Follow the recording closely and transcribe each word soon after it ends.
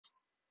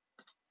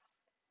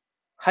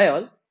Hi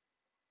all,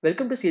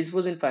 welcome to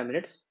Salesforce in 5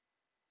 minutes.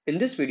 In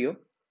this video,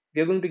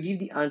 we are going to give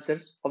the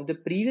answers of the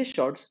previous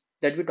shorts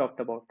that we talked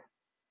about.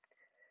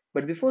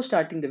 But before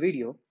starting the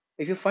video,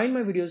 if you find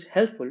my videos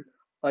helpful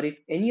or if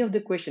any of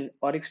the question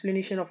or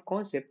explanation of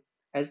concept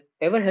has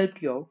ever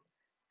helped you out,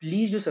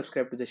 please do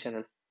subscribe to the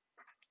channel.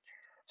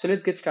 So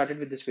let's get started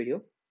with this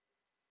video.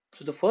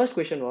 So the first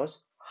question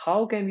was,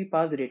 how can we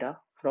pass data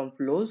from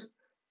flows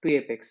to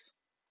Apex?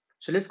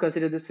 So let's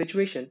consider this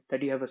situation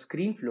that you have a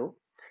screen flow,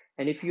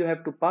 and if you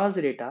have to pass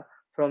the data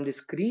from the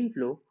screen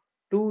flow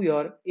to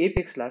your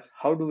Apex class,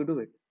 how do we do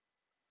it?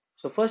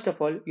 So first of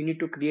all, you need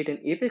to create an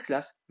Apex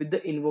class with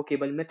the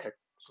invocable method.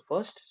 So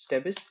first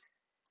step is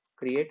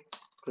create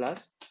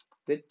class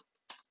with,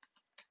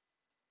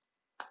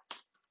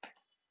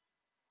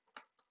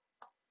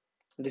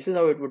 this is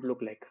how it would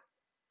look like.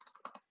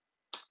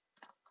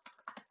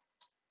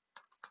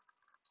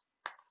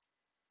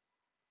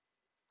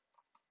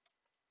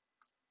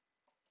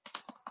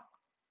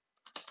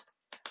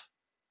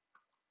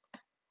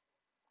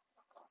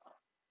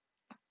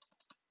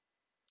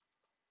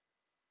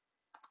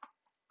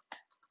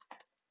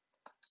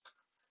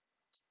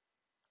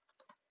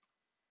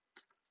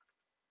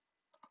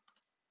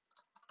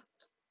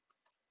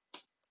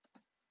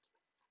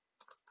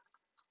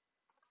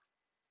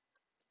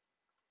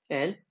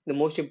 And the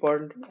most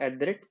important thing, at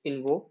the rate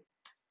invocable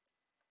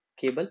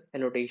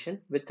annotation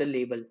with the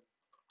label.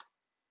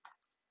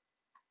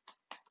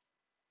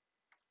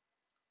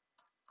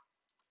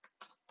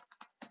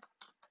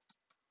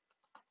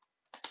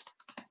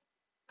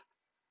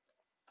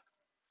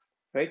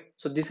 Right,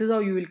 so this is how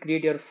you will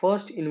create your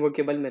first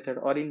invocable method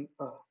or in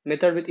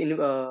method with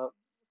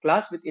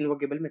class with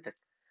invocable method.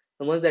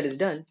 And once that is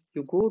done,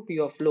 you go to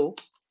your flow,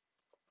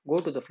 go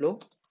to the flow,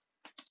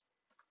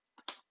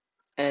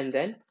 and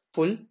then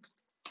pull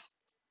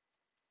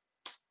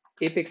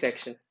apex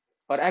action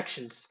or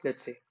actions,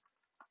 let's say.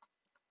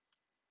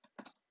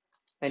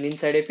 And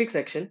inside apex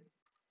action,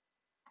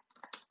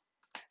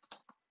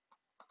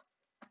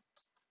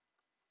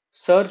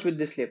 search with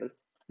this label,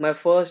 my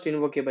first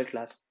invocable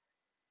class.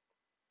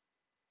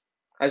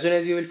 As soon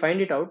as you will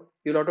find it out,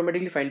 you'll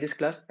automatically find this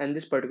class and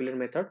this particular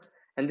method.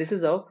 And this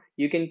is how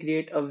you can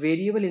create a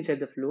variable inside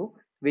the flow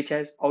which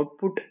has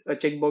output a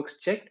checkbox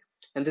checked.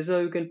 And this is how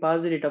you can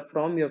pass the data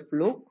from your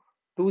flow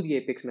to the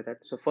apex method.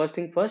 So first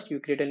thing first,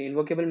 you create an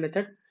invocable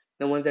method.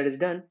 Now once that is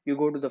done, you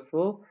go to the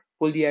flow,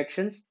 pull the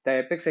actions, the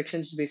apex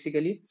actions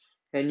basically,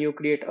 and you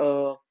create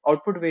a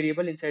output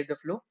variable inside the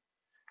flow.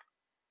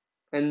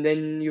 And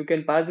then you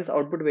can pass this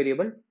output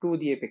variable to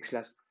the apex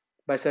class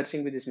by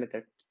searching with this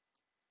method.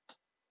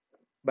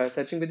 By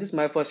searching with this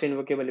my first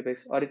invocable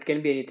apex, or it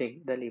can be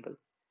anything, the label.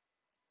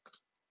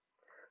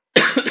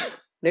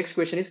 Next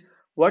question is,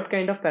 what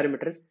kind of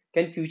parameters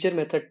can future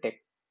method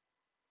take?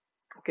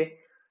 Okay,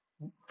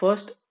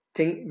 first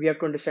thing we have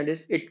to understand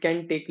is it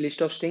can take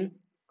list of string,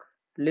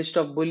 list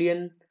of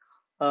boolean,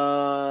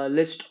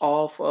 list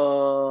of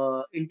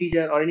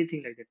integer or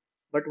anything like that.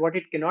 But what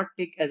it cannot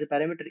take as a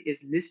parameter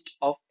is list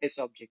of s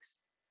objects.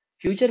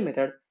 Future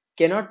method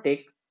cannot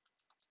take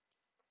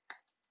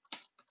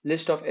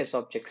list of s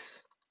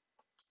objects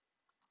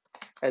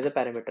as a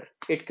parameter.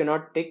 It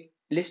cannot take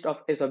list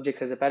of s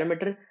objects as a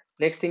parameter.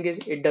 Next thing is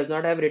it does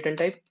not have return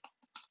type.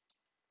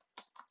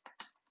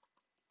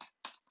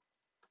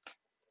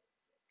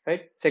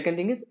 Right, second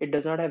thing is it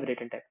does not have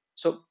return type.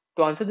 So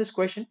to answer this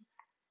question,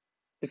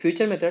 the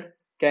future method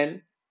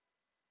can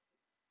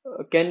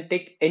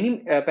take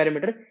any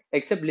parameter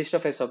except list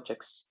of s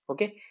objects.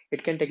 Okay,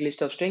 it can take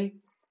list of string,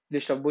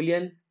 list of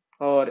boolean,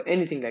 or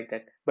anything like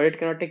that, but it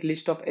cannot take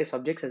list of s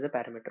objects as a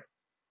parameter.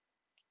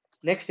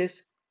 Next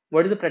is,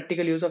 what is the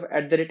practical use of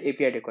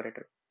 @API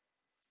decorator?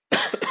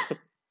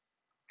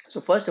 So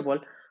first of all,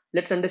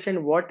 let's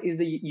understand what is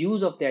the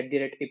use of the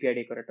 @API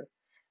decorator.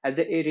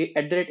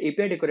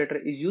 @API decorator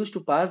is used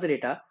to pass the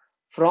data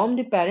from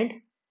the parent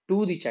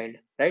to the child,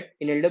 right?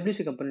 In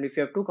LWC component, if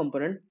you have two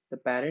components, the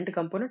parent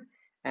component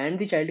and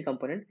the child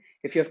component,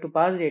 if you have to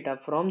pass data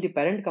from the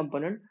parent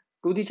component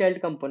to the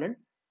child component,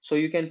 so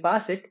you can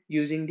pass it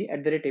using the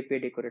 @API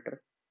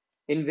decorator,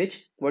 in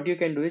which what you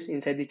can do is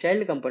inside the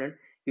child component,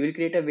 you will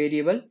create a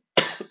variable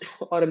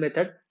or a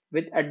method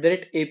with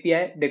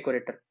 @API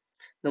decorator.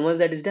 Now once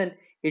that is done,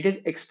 it is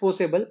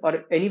exposable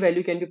or any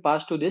value can be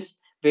passed to this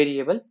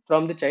variable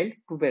from the child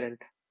to parent,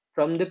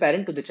 from the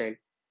parent to the child,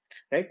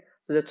 right?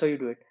 So that's how you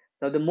do it.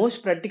 Now the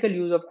most practical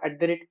use of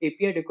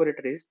 @API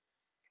decorator is,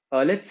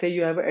 let's say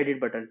you have an edit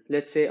button.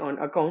 Let's say on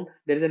account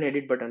there is an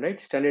edit button,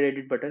 right? Standard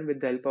edit button with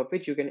the help of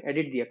which you can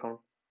edit the account.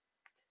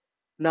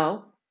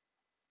 Now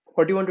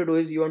what you want to do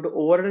is you want to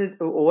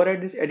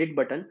override this edit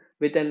button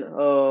with an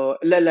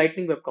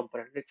lightning web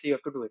component. Let's say you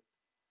have to do it.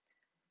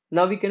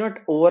 Now we cannot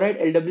override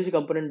LWC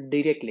component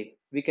directly.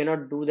 We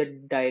cannot do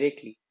that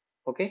directly.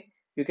 Okay,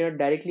 you cannot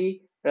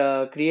directly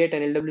create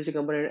an LWC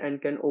component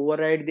and can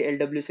override the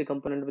LWC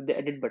component with the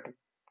edit button.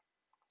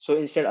 So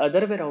instead,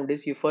 other way around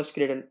is you first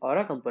create an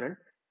aura component,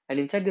 and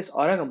inside this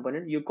aura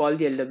component you call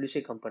the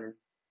LWC component,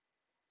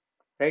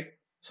 right?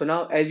 So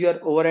now as you are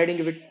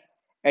overriding with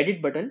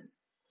edit button,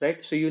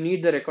 right? So you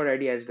need the record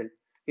ID as well.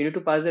 You need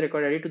to pass the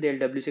record ID to the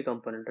LWC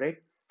component, right?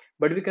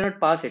 But we cannot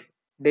pass it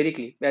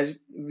directly as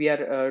we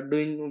are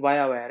doing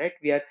via, right?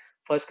 We are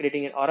first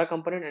creating an Aura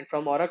component, and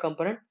from Aura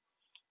component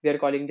we are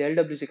calling the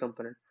LWC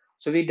component.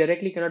 So we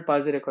directly cannot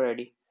pass the record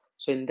ID.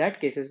 So in that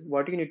cases,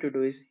 what you need to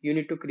do is you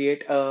need to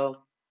create a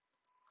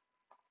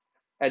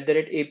at the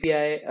rate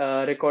API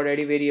record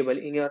ID variable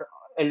in your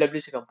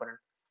LWC component,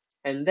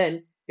 and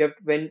then you have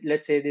when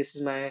let's say this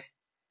is my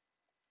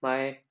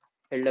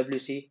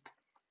LWC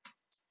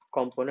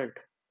component.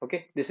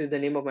 Okay, this is the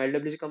name of my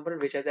LWC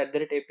component which has at the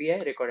rate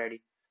API record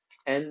ID,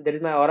 and there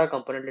is my Aura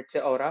component. Let's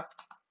say Aura,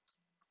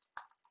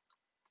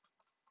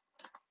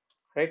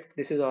 right?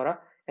 This is Aura,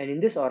 and in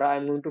this Aura,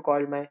 I'm going to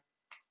call my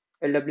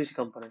LWC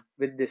component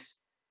with this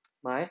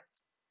my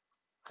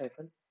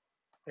hyphen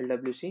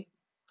LWC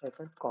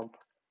hyphen comp.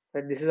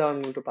 Right? This is how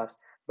I'm going to pass.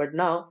 But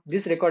now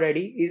this record ID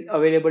is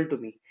available to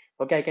me.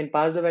 Okay, I can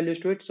pass the values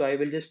to it. So I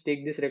will just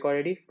take this record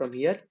ID from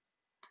here,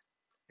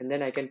 and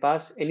then I can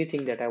pass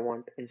anything that I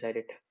want inside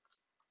it.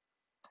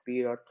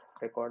 P dot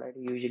record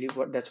ID. Usually,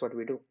 that's what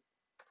we do.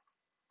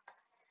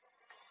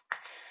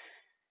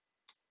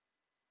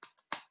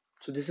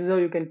 So this is how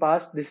you can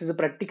pass. This is a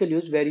practical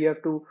use where you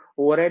have to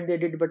override the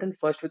edit button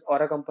first with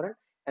Aura component,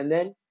 and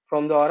then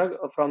from the Aura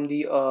from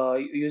the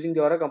using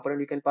the Aura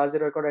component, you can pass the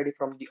record ID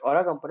from the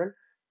Aura component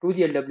to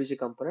the LWC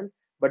component.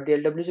 But the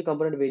LWC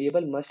component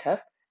variable must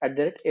have at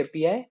the rate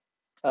API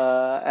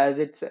as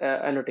its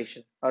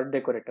annotation or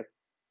decorator.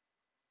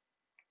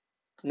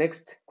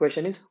 Next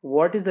question is,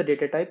 what is the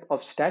data type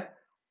of stack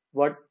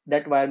what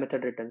that wire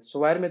method returns? So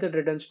wire method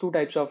returns two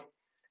types of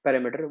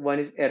parameter. One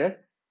is error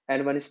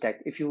and one is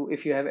stack. If you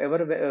have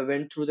ever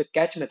went through the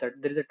catch method,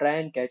 there is a try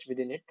and catch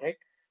within it, right?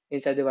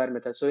 Inside the wire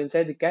method. So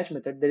inside the catch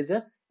method, there is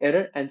a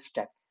error and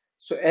stack.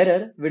 So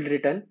error will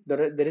return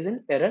there is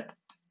an error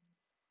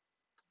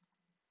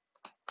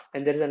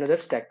and there is another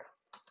stack,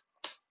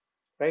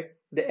 right?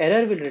 The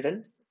error will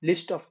return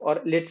list of, or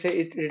let's say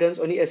it returns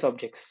only S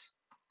objects.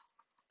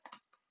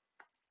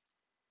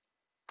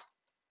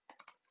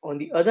 On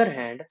the other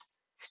hand,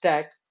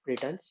 stack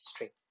returns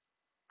string.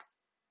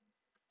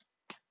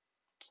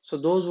 So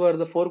those were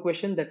the 4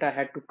 questions that I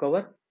had to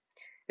cover.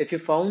 If you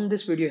found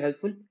this video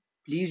helpful,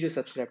 please do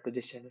subscribe to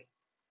this channel.